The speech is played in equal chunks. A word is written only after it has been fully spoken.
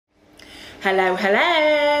Hello,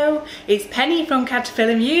 hello. It's Penny from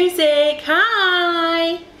Caterpillar Music.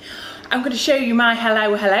 Hi. I'm going to show you my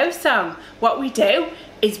hello, hello song. What we do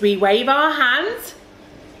is we wave our hands.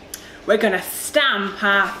 We're going to stamp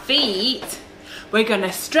our feet. We're going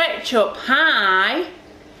to stretch up high.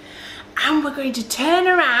 And we're going to turn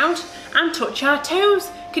around and touch our toes.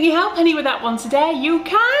 Can you help Penny with that one today? You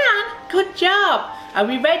can. Good job. Are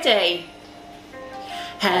we ready?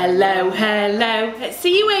 Hello, hello. Let's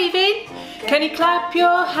see you waving. Can you clap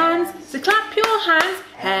your hands? So clap your hands.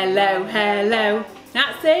 Hello, hello.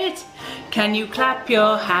 That's it. Can you clap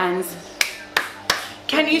your hands?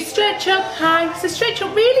 Can you stretch up high? So stretch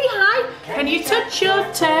up really high. Can you touch your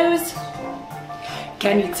toes?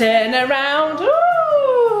 Can you turn around?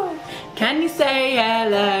 Ooh. Can you say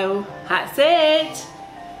hello? That's it.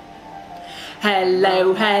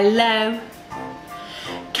 Hello, hello.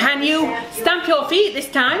 Can you stamp your feet this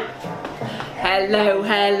time? Hello,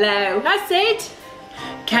 hello. That's it.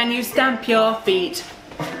 Can you stamp your feet?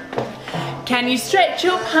 Can you stretch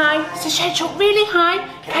up high? So stretch up really high.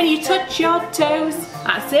 Can you touch your toes?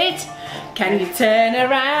 That's it. Can you turn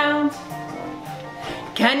around?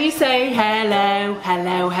 Can you say hello,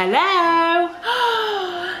 hello, hello?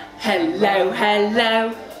 Hello,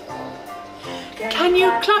 hello. Can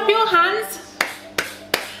you clap your hands?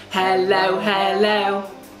 Hello, hello.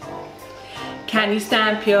 Can you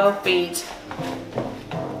stamp your feet?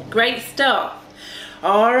 Great stuff.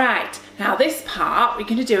 All right, now this part we're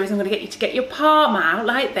going to do is I'm going to get you to get your palm out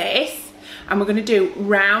like this, and we're going to do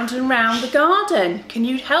round and round the garden. Can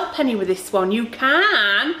you help Penny with this one? You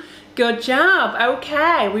can. Good job.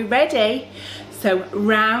 Okay, we ready? So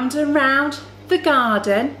round and round the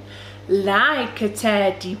garden like a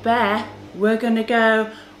teddy bear. We're going to go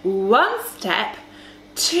one step,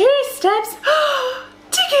 two steps.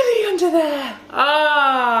 Tickly under there.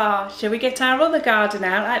 Oh, shall we get our other garden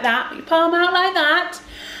out like that? Put your palm out like that.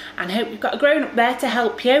 And hope you've got a grown up there to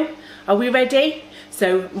help you. Are we ready?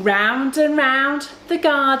 So round and round the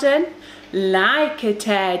garden like a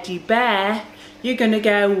teddy bear. You're going to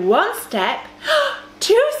go one step,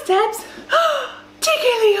 two steps.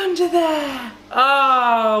 Tickly under there.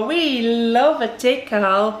 Oh, we love a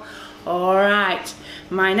tickle. All right,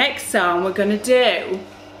 my next song we're going to do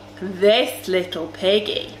this little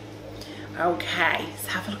piggy. Okay, let's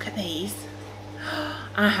have a look at these.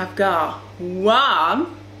 I have got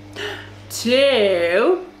 1,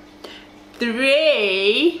 2,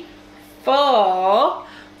 3, 4,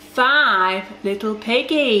 5 little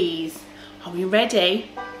piggies. Are we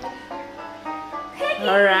ready?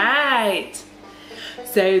 All right.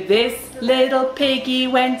 So this little piggy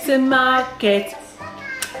went to market,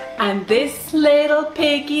 and this little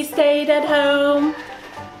piggy stayed at home.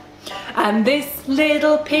 And this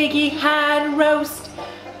little piggy had roast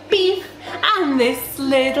beef, and this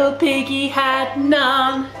little piggy had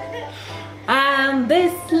none. And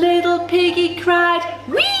this little piggy cried,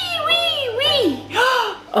 wee, wee, wee,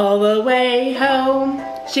 all the way home.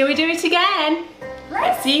 Shall we do it again?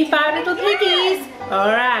 Let's see 5 little piggies. All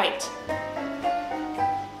right.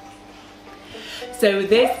 So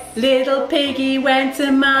this little piggy went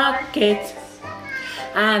to market,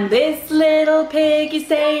 and this little piggy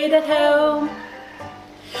stayed at home.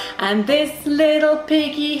 And this little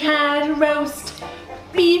piggy had roast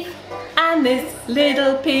beef, and this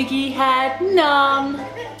little piggy had none.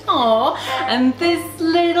 Aww, and this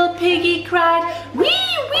little piggy cried,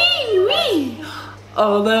 wee, wee, wee,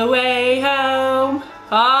 all the way home.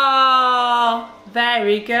 Oh,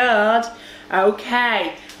 very good.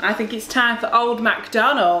 Okay, I think it's time for old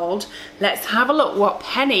MacDonald. Let's have a look what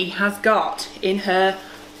Penny has got in her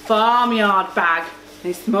farmyard bag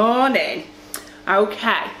this morning.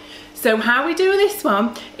 Okay, so how we do this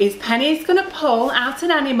one is Penny's going to pull out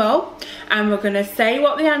an animal, and we're going to say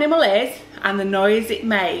what the animal is and the noise it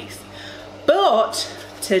makes. But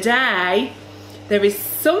today there is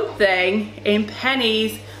something in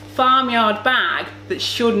Penny's farmyard bag that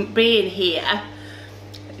shouldn't be in here.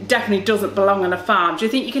 Definitely doesn't belong on a farm. Do you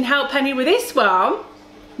think you can help Penny with this one?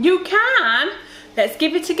 You can. Let's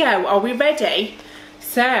give it a go. Are we ready?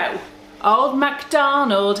 So, old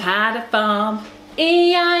MacDonald had a farm,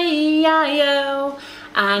 E-I-E-I-O,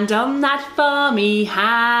 and on that farm he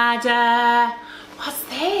had a, what's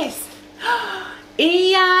this?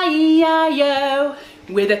 E-I-E-I-O,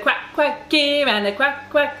 with a quack quack here and a quack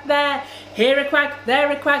quack there. Here a quack, there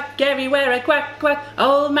a quack, everywhere a quack quack.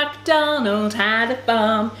 Old MacDonald had a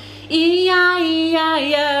farm,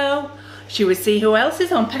 E-I-E-I-O. Shall we see who else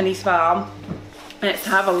is on Penny's farm? Let's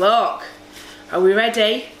have a look. Are we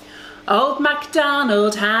ready? Old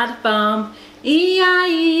MacDonald had a farm,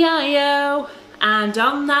 E-I-E-I-O, and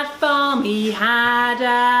on that farm he had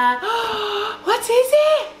a is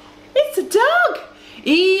it? It's a dog.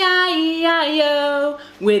 E-I-E-I-O,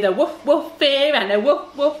 with a woof woof here and a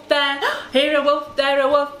woof woof there. Here a woof, there a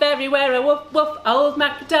woof, everywhere a woof woof. Old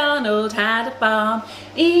MacDonald had a farm.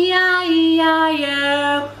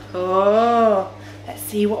 E-I-E-I-O. Oh, let's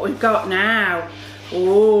see what we've got now.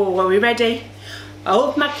 Oh, are we ready?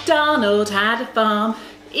 Old MacDonald had a farm.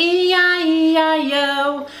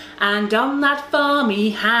 E-I-E-I-O, and on that farm he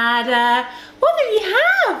had a... What did he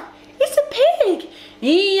have? It's a pig.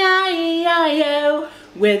 E-I-E-I-O,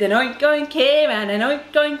 with an oink oink here and an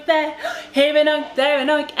oink oink there. Here an oink, there an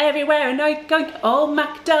oink, everywhere an oink oink. Old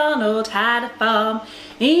MacDonald had a farm.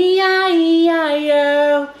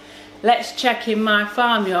 E-I-E-I-O. Let's check in my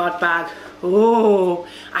farmyard bag. Oh,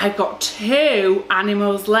 I've got 2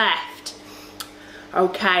 animals left.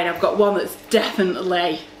 Okay, and I've got one that's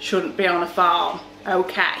definitely shouldn't be on a farm.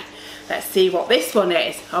 Okay, let's see what this one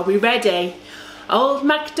is. Are we ready? Old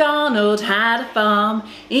MacDonald had a farm,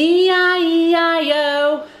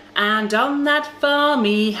 E-I-E-I-O, and on that farm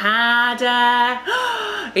he had a...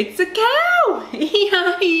 It's a cow,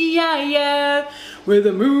 E-I-E-I-O, with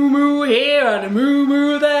a moo-moo here and a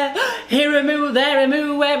moo-moo there. Here a moo, there a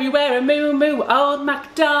moo, everywhere a moo-moo. Old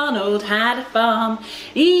MacDonald had a farm,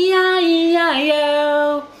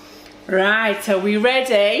 E-I-E-I-O. Right, are we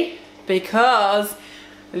ready? Because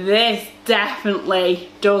this definitely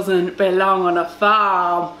doesn't belong on a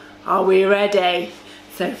farm. Are we ready?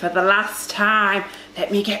 So for the last time,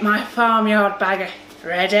 let me get my farmyard bag.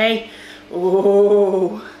 Ready?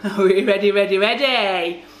 Oh, are we ready, ready,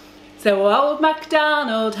 ready? So old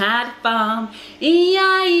MacDonald had a farm,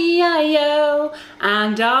 E-I-E-I-O,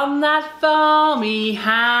 and on that farm he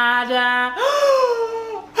had a...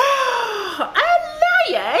 A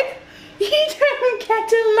lion? You don't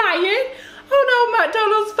get a lion on old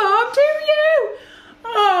MacDonald's farm, do you?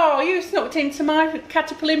 Oh, you snuck into my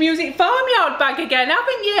Caterpillar Music farmyard bag again,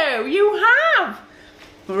 haven't you? You have.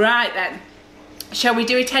 Right then, shall we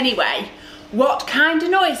do it anyway? What kind of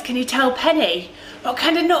noise can you tell Penny? What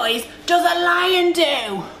kind of noise does a lion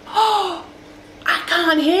do? Oh, I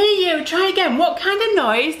can't hear you. Try again. What kind of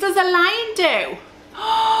noise does a lion do?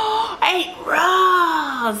 Oh, it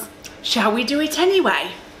roars. Shall we do it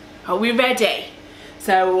anyway? Are we ready?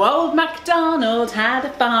 So old MacDonald had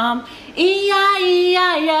a farm,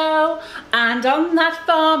 E-I-E-I-O, and on that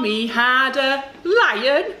farm he had a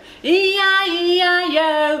lion,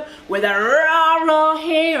 E-I-E-I-O, with a roar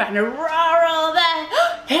here and a roar there.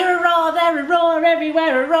 Here a roar, there a roar,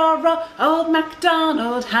 everywhere a roar, roar. Old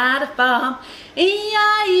MacDonald had a farm,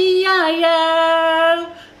 E-I-E-I-O.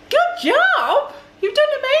 Good job! You've done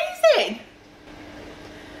amazing!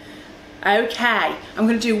 Okay, I'm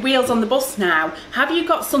going to do wheels on the bus now. Have you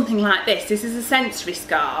got something like this? This is a sensory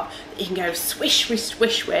scarf that you can go swish, swish,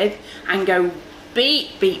 swish with and go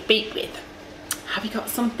beep, beep, beep with. Have you got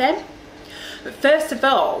something? But first of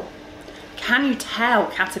all, can you tell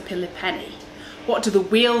Caterpillar Penny, what do the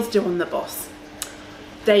wheels do on the bus?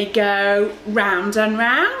 They go round and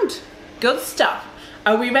round. Good stuff.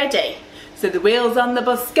 Are we ready? So the wheels on the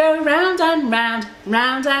bus go round and round,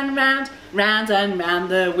 round and round, round and round.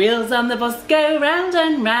 The wheels on the bus go round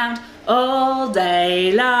and round all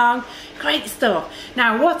day long. Great stuff.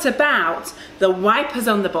 Now what about the wipers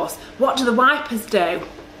on the bus? What do the wipers do?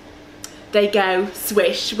 They go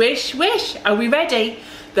swish, swish, swish. Are we ready?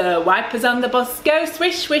 The wipers on the bus go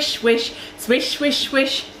swish, swish, swish, swish, swish,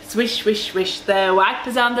 swish, swish, swish, swish. The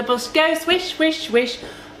wipers on the bus go swish, swish, swish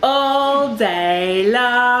all day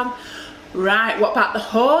long. Right, what about the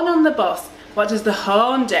horn on the bus? What does the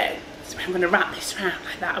horn do? So I'm going to wrap this round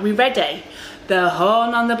like that. Are we ready? The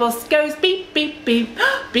horn on the bus goes beep, beep, beep,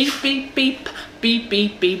 beep, beep, beep, beep,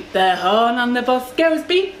 beep, beep. The horn on the bus goes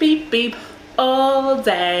beep, beep, beep all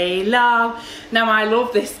day long. Now I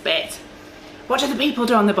love this bit. What do the people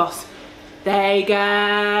do on the bus? They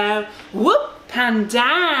go whoop and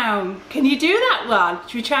down. Can you do that one?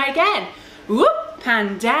 Should we try again? Whoop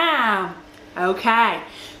and down. Okay.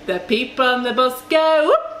 The people on the bus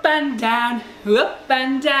go up and down, up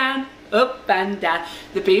and down, up and down.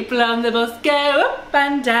 The people on the bus go up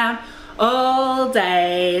and down all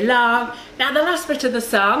day long. Now the last bit of the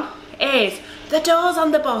song is the doors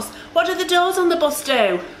on the bus. What do the doors on the bus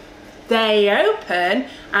do? They open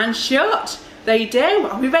and shut. They do.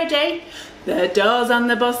 Are we ready? The doors on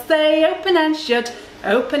the bus, they open and shut,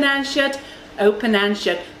 open and shut, open and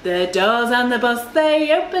shut. The doors on the bus,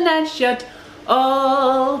 they open and shut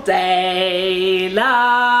all day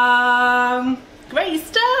long. Great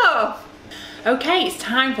stuff. Okay, it's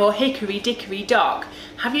time for Hickory Dickory Dock.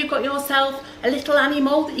 have you got yourself a little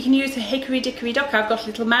animal that you can use for Hickory Dickory Dock? I've got a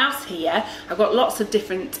little mouse here. I've got lots of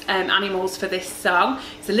different animals for this song.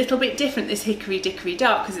 It's a little bit different, this Hickory Dickory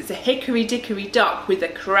Dock, because it's a Hickory Dickory Dock with a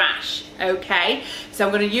crash, okay? So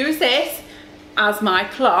I'm going to use this as my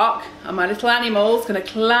clock, and my little animal's going to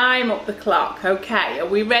climb up the clock, okay? Are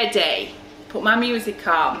we ready? Put my music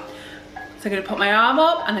on. So I'm going to put my arm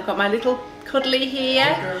up, and I've got my little cuddly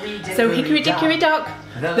here. So Hickory Dickory Dock,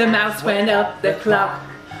 the mouse went up the clock.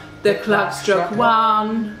 The clock struck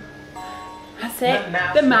 1. That's it.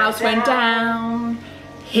 The mouse went down.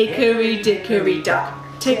 Hickory Dickory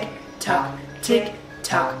Dock. Tick tock, tick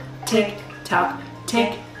tock, tick tock,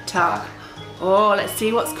 tick tock. Oh, let's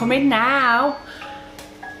see what's coming now.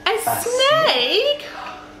 A snake.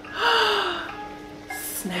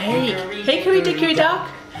 Snake. Hickory Dickory Dock.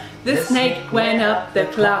 The snake went up the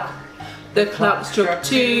clock. The clock struck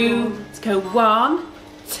 2. Let's go 1,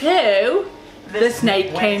 2. The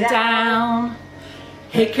snake came down.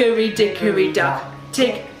 Hickory Dickory Dock.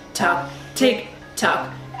 Tick tock, tick tock,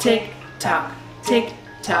 tick tock, tick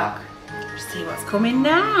tock. See what's coming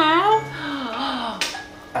now.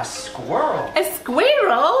 A squirrel. A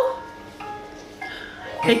squirrel?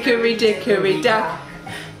 Hickory Dickory Dock.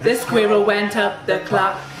 The squirrel went up the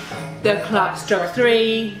clock. The clock struck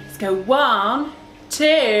 3. Let's go 1,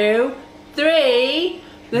 2, 3.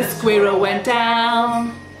 The squirrel went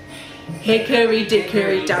down. Hickory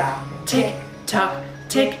Dickory Dock. Tick tock,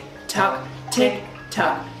 tick tock, tick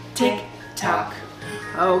tock, tick tock.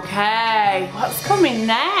 Okay, what's coming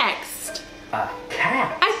next? A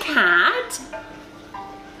cat. A cat?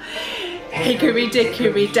 Hickory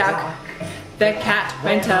Dickory Dock. The cat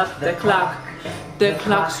went up the clock. The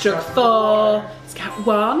clock struck 4. Let's count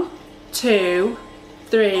 1, 2,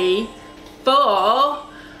 3, 4.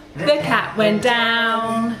 The cat went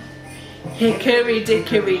down. Hickory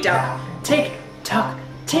Dickory Dock. Tick tock,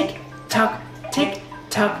 tick tock, tick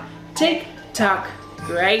tock, tick tock.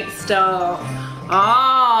 Great stuff.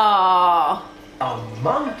 Ah, A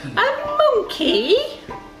monkey. a monkey.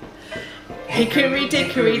 Hickory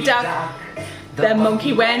Dickory Dock. The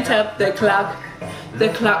monkey went up the clock. The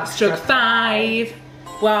clock struck 5.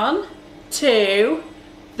 1, 2,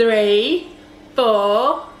 3,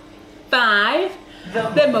 4, 5.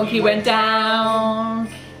 The monkey went down.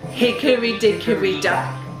 Hickory Dickory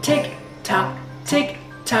Dock. Tick tock, tick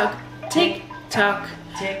tock, tick tock.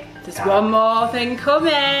 There's one more thing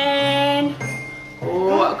coming.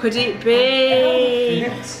 Oh, what could it be?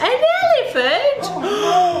 An elephant?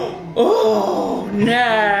 Oh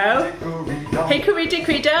no! Hickory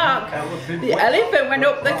Dickory Dock. The elephant went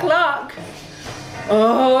up the clock.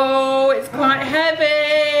 Oh, it's quite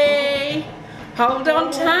heavy. Hold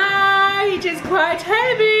on tight, it's quite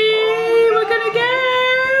heavy. We're gonna go.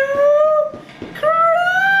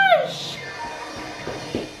 Crash!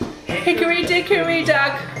 Hickory Dickory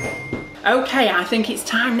Dock. Okay, I think it's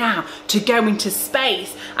time now to go into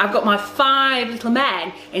space. I've got my 5 little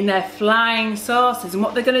men in their flying saucers, and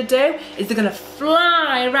what they're going to do is they're going to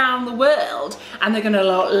fly around the world, and they're going to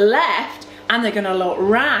look left and they're going to look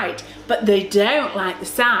right, but they don't like the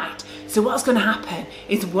sight. So what's going to happen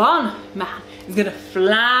is one man is going to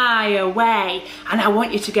fly away, and I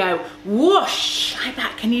want you to go whoosh like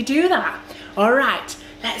that. Can you do that? All right,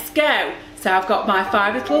 let's go. So I've got my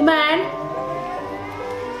 5 little men.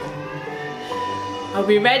 Are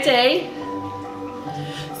we ready?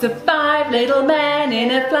 So 5 little men in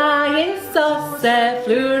a flying saucer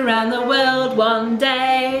flew around the world one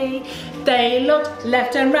day. They looked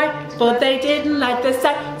left and right, but they didn't like the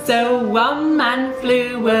sight, so one man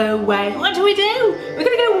flew away. What do? We're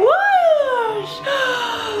gonna go whoosh!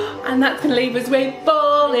 And that's gonna leave us with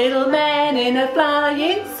 4 little men in a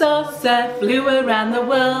flying saucer flew around the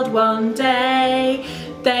world one day.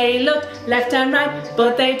 They looked left and right,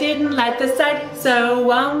 but they didn't like the sight, so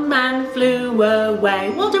one man flew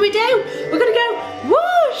away. What do? We're gonna go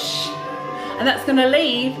whoosh! And that's gonna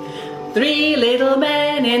leave 3 little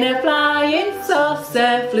men in a flying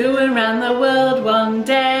saucer flew around the world one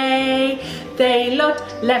day. They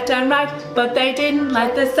looked left and right, but they didn't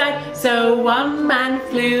like the sight, so one man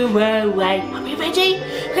flew away. Are we ready?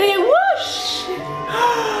 We're gonna go whoosh!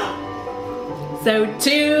 So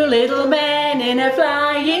 2 little men in a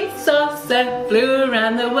flying saucer flew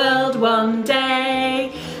around the world one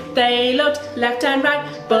day. They looked left and right,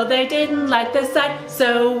 but they didn't like the sight,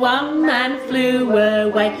 so one man flew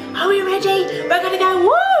away. Are we ready? We're gonna go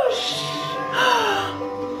whoosh!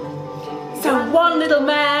 So 1 little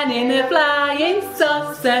man in a flying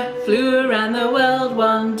saucer flew around the world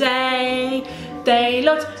one day. They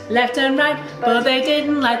looked left and right, but they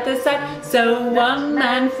didn't like the sight, so one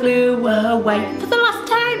man flew away. For the last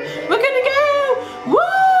time, we're gonna go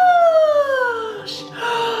whoosh!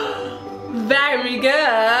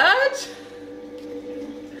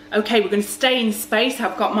 Okay, we're going to stay in space.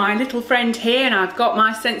 I've got my little friend here and I've got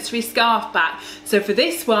my sensory scarf back. So for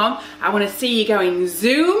this one, I want to see you going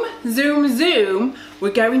zoom, zoom, zoom.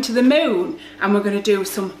 We're going to the moon and we're going to do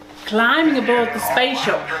some climbing aboard the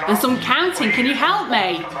spaceship and some counting. Can you help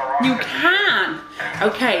me? You can.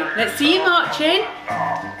 Okay, let's see you marching.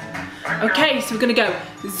 Okay, so we're going to go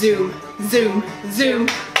zoom, zoom, zoom.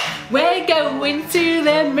 We're going to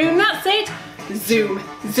the moon, that's it. Zoom,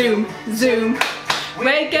 zoom, zoom.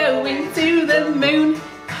 We're going to the moon.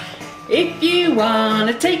 If you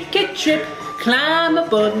wanna take a trip, climb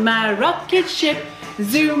aboard my rocket ship.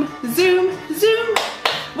 Zoom, zoom, zoom.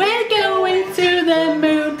 We're going to the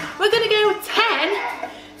moon. We're gonna go 10,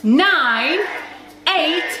 9,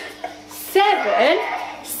 8, 7,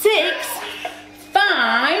 6,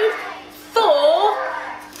 5, 4,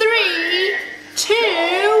 3, 2,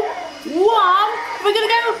 1. We're gonna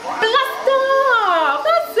go blast off.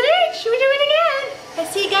 That's it. Should we do it again?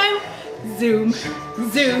 Let's see you go. Zoom,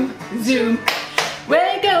 zoom, zoom.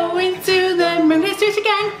 We're going to the moon. Let's do it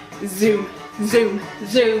again. Zoom, zoom,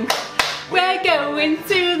 zoom. We're going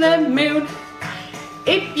to the moon.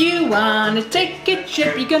 If you wanna take a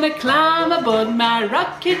trip, you're gonna climb aboard my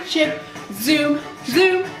rocket ship. Zoom,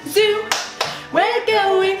 zoom, zoom. We're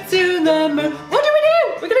going to the moon. What do?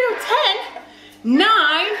 We're gonna go 10,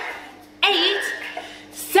 9, 8,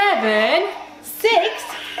 7, 6,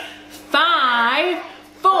 5,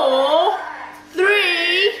 4,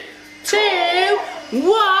 3, 2, 1.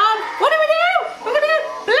 What do? We're gonna go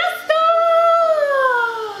blast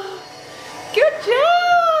off! Good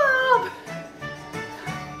job!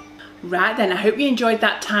 Right then, I hope you enjoyed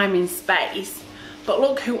that time in space. But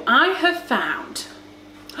look who I have found.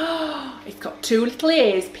 Oh, it's got two little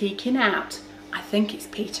ears peeking out. I think it's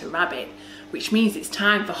Peter Rabbit, which means it's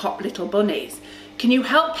time for Hop Little Bunnies. Can you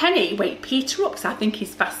help Penny wake Peter up? Because I think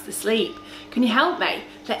he's fast asleep. Can you help me?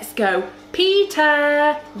 Let's go.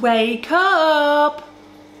 Peter, wake up.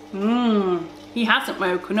 He hasn't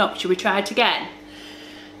woken up. Should we try it again?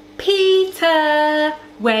 Peter,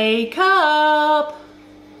 wake up.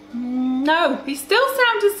 No, he's still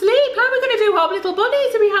sound asleep. How are we going to do Hop Little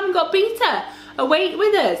Bunnies if we haven't got Peter awake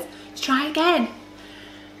with us? Let's try again.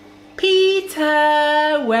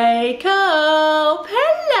 Peter, wake up.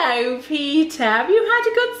 Hello, Peter. Have you had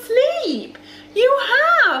a good sleep? You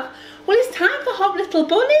have. Well, it's time for Hop Little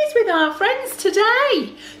Bunnies with our friends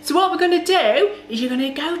today. So what we're going to do is you're going to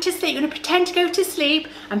go to sleep. You're going to pretend to go to sleep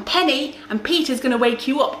and Penny and Peter's going to wake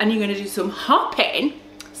you up and you're going to do some hopping,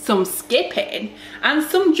 some skipping and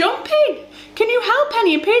some jumping. Can you help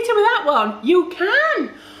Penny and Peter with that one? You can.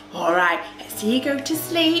 All right, let's see you go to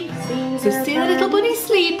sleep. So see the little bunny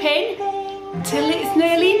sleeping till it's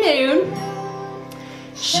nearly noon.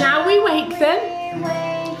 Shall we wake them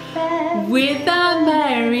with a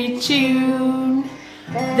merry tune?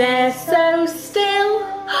 They're so still,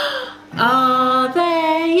 are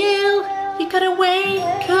they ill? You gotta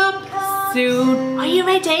wake up soon. Are you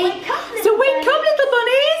ready? So wake up, little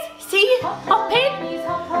bunnies. See, hopping.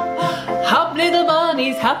 Hop little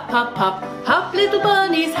bunnies, hop, hop, hop. Hop little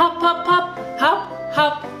bunnies, hop, hop, hop. Hop,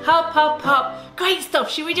 hop, hop, hop, hop. Great stuff.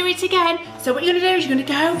 Should we do it again? So what you're going to do is you're going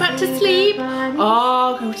to go back to sleep.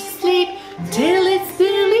 Oh, go to sleep till it's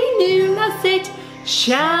nearly noon. That's it.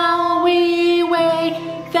 Shall we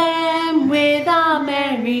wake them with our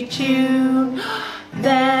merry tune?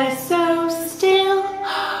 They're so still.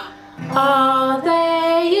 Are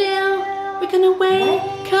they ill? We're going to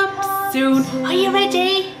wake up soon. Are you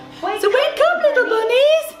ready? So wake up, little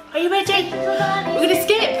bunnies. Are you ready? We're going to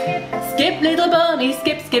skip. Skip, little bunny,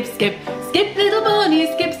 skip, skip, skip. Skip, little bunny,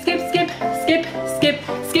 skip, skip, skip. Skip, skip,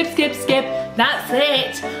 skip, skip, skip. That's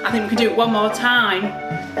it. I think we can do it one more time.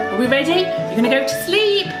 Are we ready? You're going to go to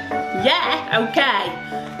sleep. Yeah, okay.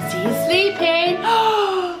 See you sleeping.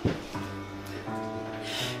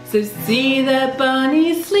 So see the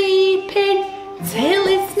bunny sleeping till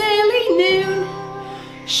it's nearly noon.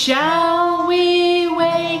 Shall we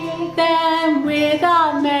wake them with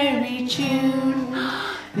our merry tune?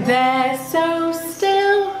 They're so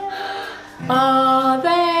still, are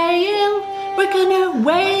they ill? We're gonna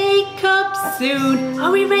wake up soon.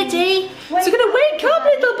 Are we ready? So we're gonna wake up,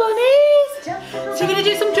 little bunnies. So we're gonna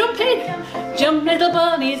do some jumping. Jump, little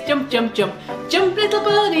bunnies, jump, jump, jump. Jump, little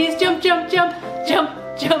bunnies, jump, jump, jump. Jump,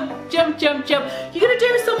 jump, jump, jump, jump. You're gonna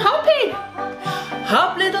do some hopping.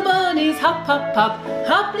 Hop little bunnies, hop, hop, hop.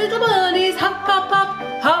 Hop little bunnies, hop, hop, hop.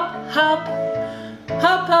 Hop, hop.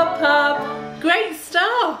 Hop, hop, hop. Great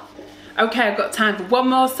stuff. Okay, I've got time for one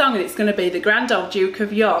more song, and it's going to be the Grand Old Duke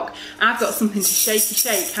of York. I've got something to shakey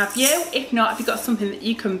shake, have you? If not, have you got something that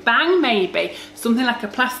you can bang maybe? Something like a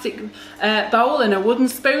plastic bowl and a wooden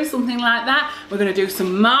spoon, something like that. We're going to do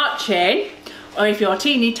some marching. Or if you're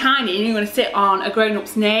teeny tiny and you're going to sit on a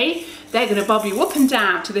grown-up's knee, they're going to bob you up and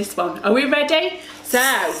down to this one. Are we ready? So,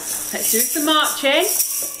 let's do some marching.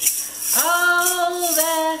 Oh,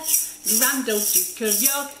 the Grand Old Duke of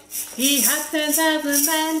York, he had 10,000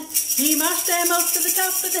 men. He marched them up to the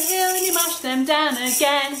top of the hill and he marched them down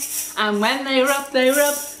again. And when they were up, they were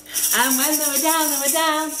up. And when they were down, they were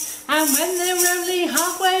down. And when they were only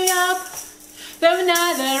halfway up, they were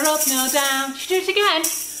neither up nor down. Should we do it again?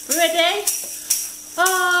 Ready?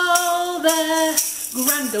 Oh, the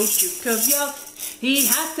Grand Old Duke of York, he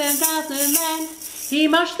had 10,000 men. He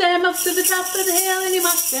marched them up to the top of the hill and he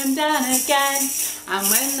marched them down again. And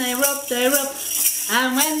when they were up, they were up.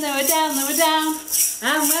 And when they were down, they were down.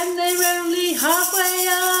 And when they were only halfway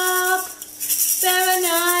up, they were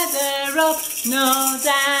neither up nor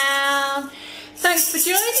down. Thanks for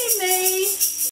joining me.